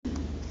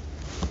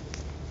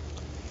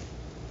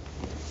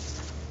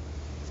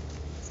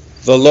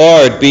The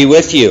Lord be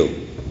with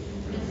you.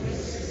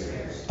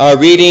 A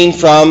reading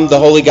from the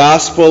Holy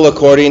Gospel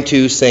according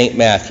to St.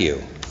 Matthew.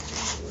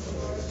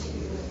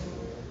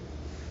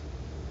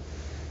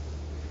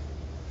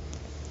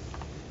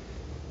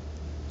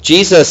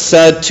 Jesus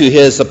said to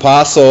his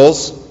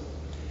apostles,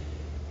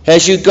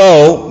 "As you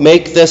go,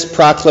 make this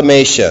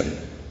proclamation.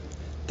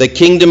 The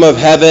kingdom of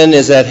heaven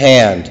is at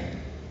hand.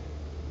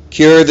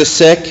 Cure the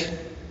sick,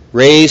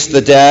 raise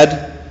the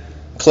dead,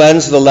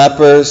 cleanse the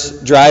lepers,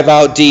 drive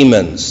out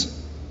demons.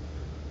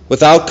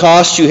 Without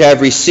cost you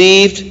have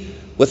received,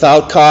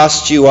 without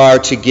cost you are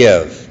to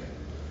give.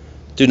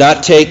 Do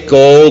not take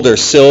gold or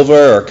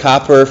silver or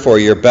copper for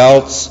your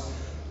belts,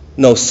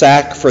 no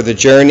sack for the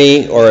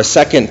journey, or a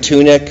second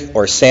tunic,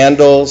 or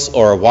sandals,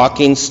 or a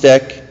walking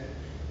stick.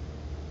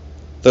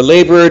 The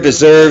laborer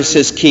deserves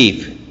his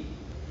keep.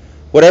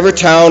 Whatever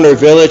town or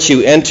village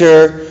you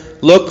enter,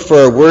 look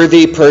for a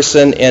worthy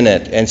person in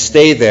it, and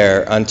stay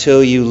there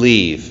until you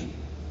leave.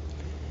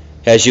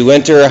 As you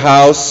enter a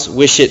house,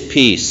 wish it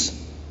peace.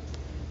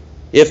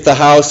 If the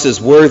house is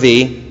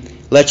worthy,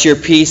 let your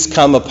peace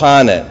come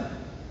upon it.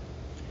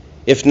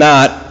 If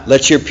not,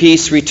 let your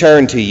peace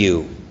return to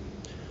you.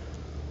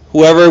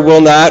 Whoever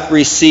will not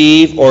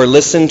receive or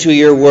listen to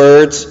your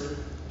words,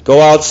 go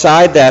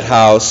outside that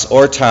house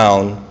or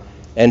town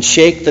and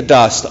shake the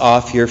dust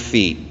off your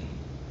feet.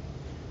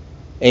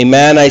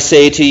 Amen, I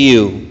say to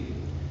you,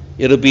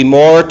 it'll be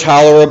more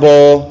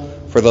tolerable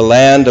for the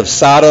land of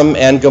Sodom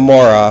and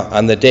Gomorrah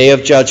on the day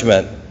of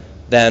judgment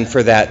than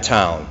for that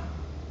town."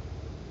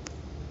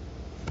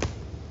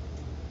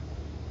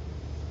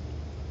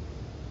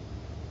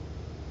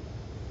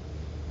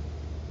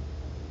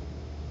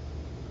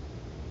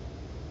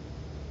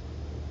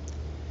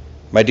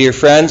 My dear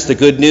friends, the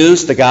good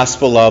news, the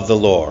gospel of the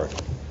Lord.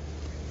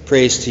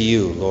 Praise to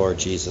you, Lord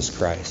Jesus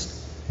Christ.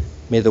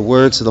 May the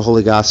words of the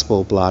Holy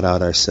Gospel blot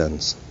out our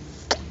sins.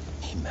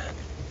 Amen.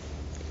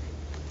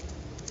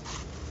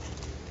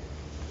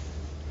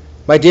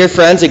 My dear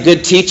friends, a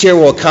good teacher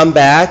will come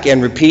back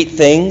and repeat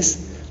things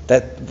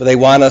that they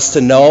want us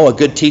to know. A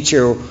good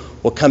teacher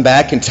will come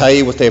back and tell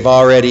you what they've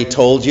already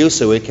told you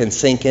so it can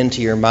sink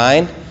into your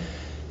mind.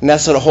 And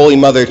that's what Holy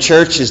Mother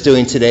Church is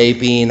doing today,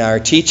 being our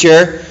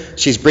teacher.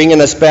 She's bringing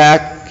us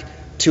back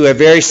to a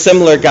very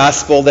similar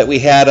gospel that we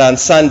had on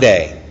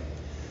Sunday.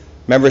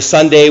 Remember,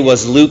 Sunday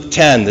was Luke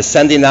 10, the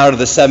sending out of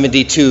the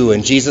 72,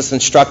 and Jesus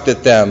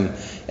instructed them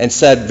and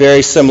said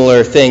very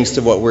similar things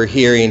to what we're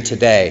hearing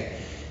today.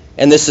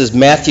 And this is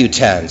Matthew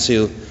 10.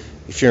 So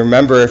if you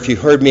remember, if you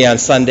heard me on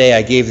Sunday,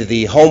 I gave you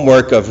the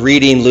homework of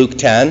reading Luke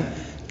 10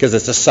 because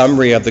it's a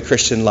summary of the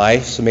Christian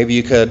life. So maybe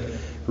you could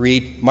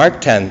read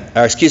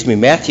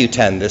Matthew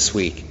 10 this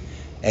week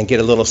and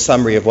get a little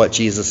summary of what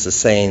Jesus is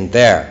saying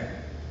there.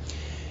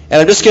 And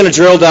I'm just going to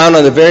drill down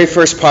on the very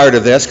first part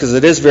of this because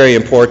it is very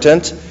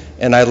important,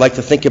 and I'd like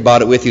to think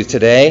about it with you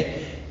today.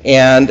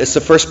 And it's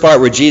the first part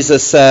where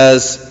Jesus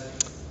says,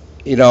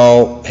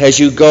 as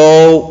you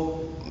go,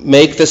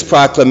 make this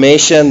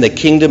proclamation, the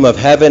kingdom of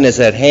heaven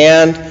is at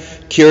hand,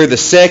 cure the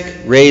sick,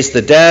 raise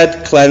the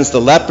dead, cleanse the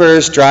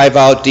lepers, drive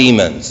out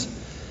demons.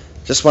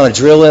 Just want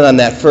to drill in on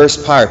that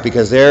first part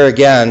because there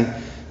again,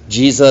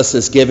 Jesus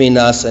is giving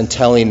us and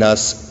telling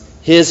us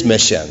his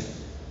mission.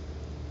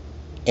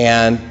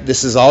 And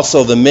this is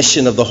also the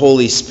mission of the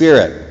Holy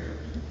Spirit.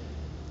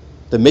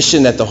 The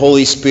mission that the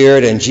Holy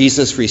Spirit and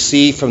Jesus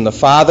received from the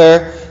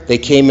Father. They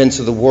came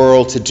into the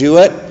world to do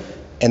it.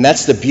 And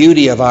that's the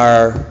beauty of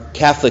our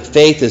Catholic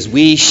faith, is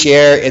we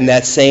share in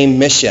that same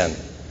mission.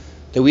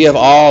 That we have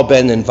all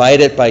been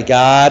invited by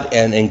God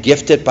and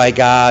gifted by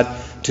God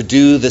to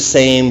do the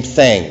same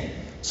thing.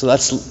 So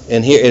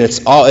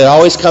it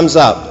always comes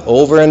up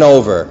over and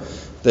over.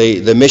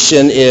 The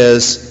mission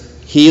is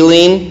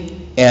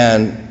healing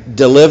and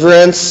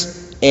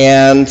deliverance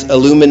and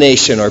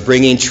illumination, or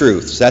bringing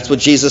truth. So that's what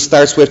Jesus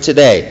starts with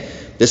today.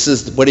 This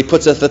is what he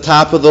puts at the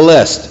top of the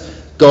list.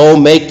 Go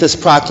make this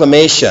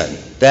proclamation.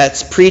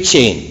 That's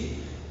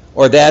preaching,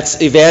 or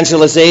that's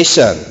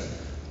evangelization.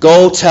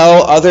 Go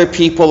tell other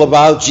people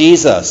about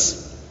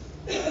Jesus.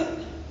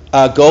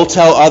 Go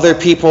tell other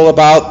people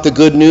about the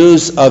good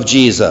news of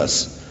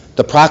Jesus.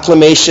 The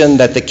proclamation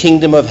that the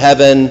kingdom of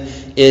heaven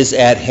is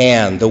at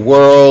hand. The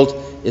world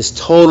is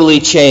totally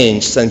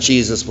changed since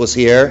Jesus was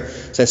here,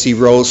 since he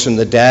rose from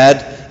the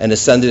dead and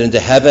ascended into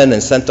heaven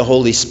and sent the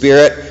Holy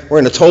Spirit. We're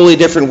in a totally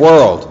different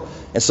world.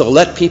 And so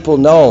let people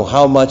know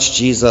how much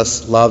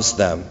Jesus loves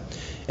them.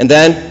 And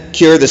then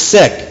cure the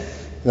sick.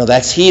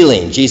 That's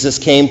healing. Jesus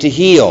came to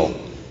heal.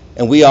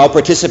 And we all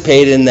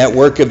participate in that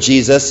work of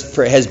Jesus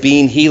as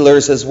being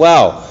healers as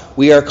well.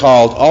 We are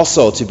called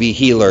also to be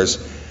healers.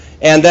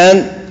 And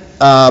then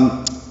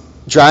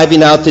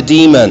driving out the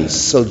demons.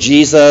 So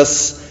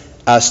Jesus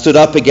stood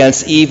up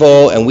against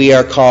evil, and we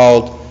are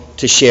called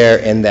to share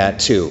in that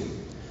too.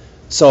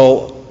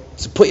 So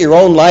put your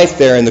own life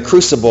there in the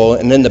crucible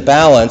and in the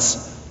balance.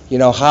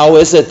 How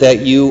is it that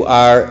you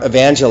are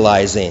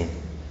evangelizing?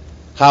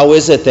 How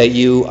is it that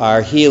you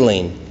are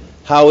healing?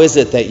 How is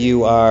it that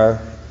you are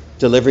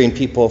delivering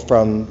people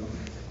from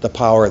the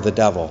power of the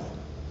devil?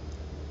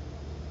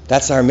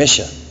 That's our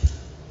mission.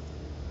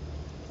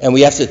 And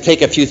we have to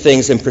take a few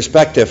things in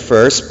perspective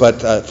first,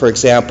 but for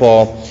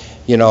example,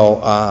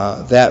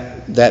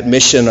 that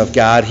mission of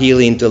God,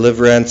 healing,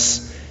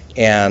 deliverance,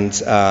 and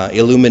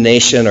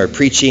illumination or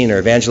preaching or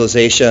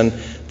evangelization,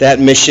 that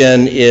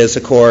mission is,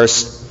 of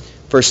course,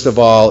 first of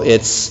all,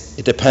 it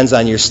depends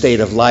on your state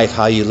of life,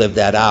 how you live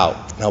that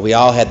out. Now, we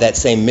all had that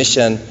same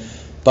mission,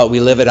 but we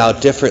live it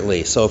out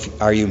differently. So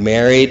are you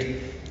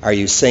married? Are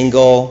you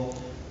single?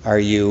 Are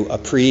you a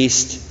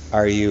priest?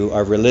 Are you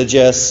a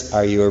religious?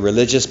 Are you a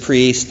religious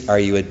priest? Are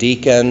you a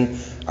deacon?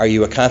 Are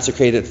you a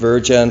consecrated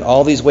virgin?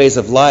 All these ways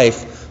of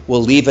life,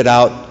 we'll live it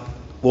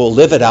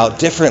out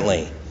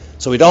differently.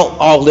 So we don't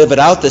all live it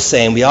out the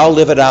same. We all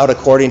live it out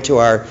according to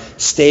our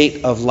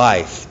state of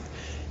life.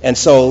 And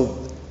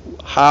so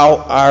how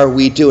are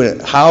we doing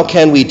it? How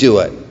can we do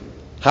it?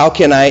 How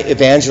can I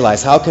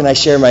evangelize? How can I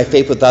share my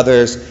faith with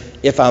others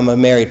if I'm a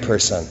married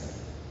person?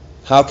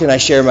 How can I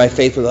share my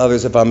faith with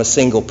others if I'm a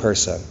single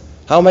person?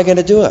 How am I going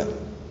to do it?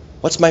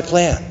 What's my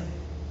plan?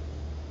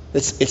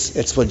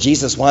 It's what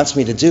Jesus wants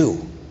me to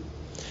do.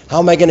 How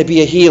am I going to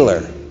be a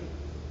healer?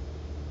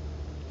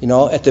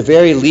 At the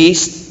very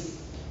least,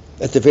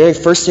 at the very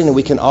first thing that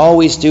we can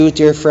always do,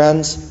 dear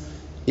friends,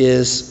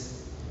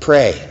 is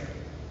pray.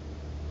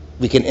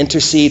 We can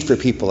intercede for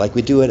people like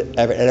we do at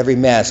every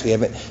Mass. We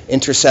have an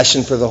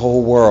intercession for the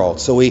whole world.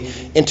 So we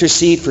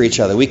intercede for each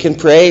other. We can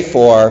pray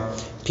for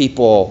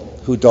people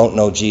who don't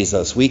know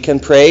Jesus. We can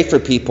pray for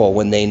people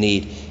when they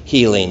need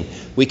healing.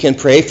 We can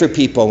pray for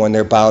people when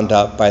they're bound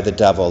up by the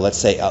devil. Let's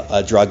say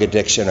a drug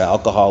addiction or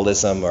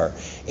alcoholism or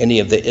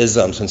any of the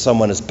isms. When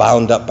someone is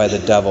bound up by the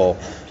devil,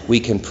 we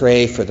can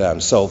pray for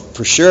them. So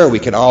for sure, we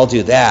can all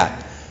do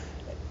that.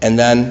 And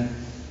then,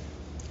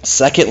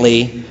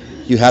 secondly,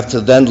 you have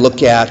to then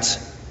look at,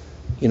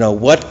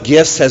 what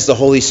gifts has the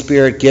Holy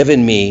Spirit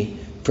given me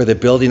for the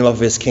building of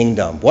His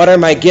kingdom? What are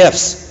my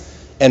gifts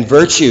and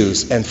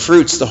virtues and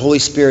fruits the Holy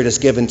Spirit has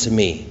given to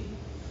me?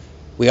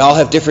 We all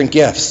have different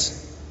gifts.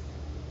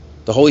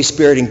 The Holy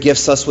Spirit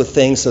gifts us with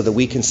things so that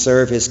we can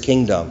serve His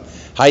kingdom.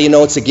 How do you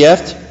know it's a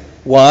gift?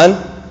 One,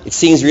 it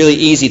seems really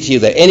easy to you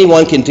that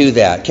anyone can do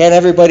that. Can't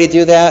everybody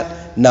do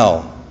that?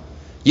 No.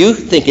 You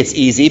think it's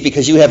easy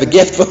because you have a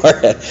gift for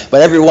it,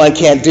 but everyone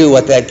can't do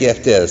what that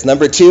gift is.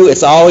 Number two,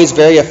 it's always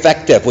very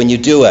effective when you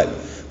do it.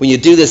 When you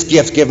do this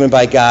gift given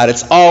by God,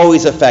 it's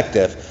always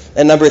effective.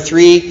 And number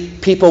three,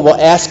 people will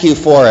ask you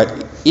for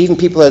it, even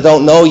people that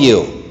don't know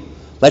you.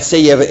 Let's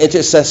say you have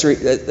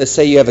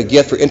a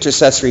gift for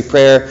intercessory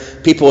prayer.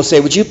 People will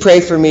say, "Would you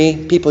pray for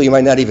me?" People you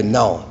might not even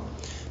know.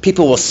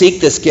 People will seek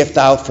this gift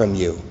out from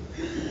you.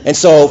 And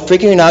so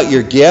figuring out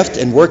your gift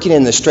and working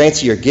in the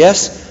strengths of your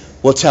gifts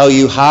will tell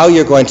you how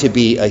you're going to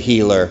be a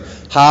healer,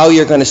 how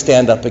you're going to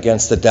stand up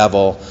against the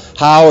devil,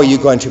 how are you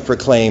going to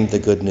proclaim the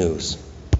good news.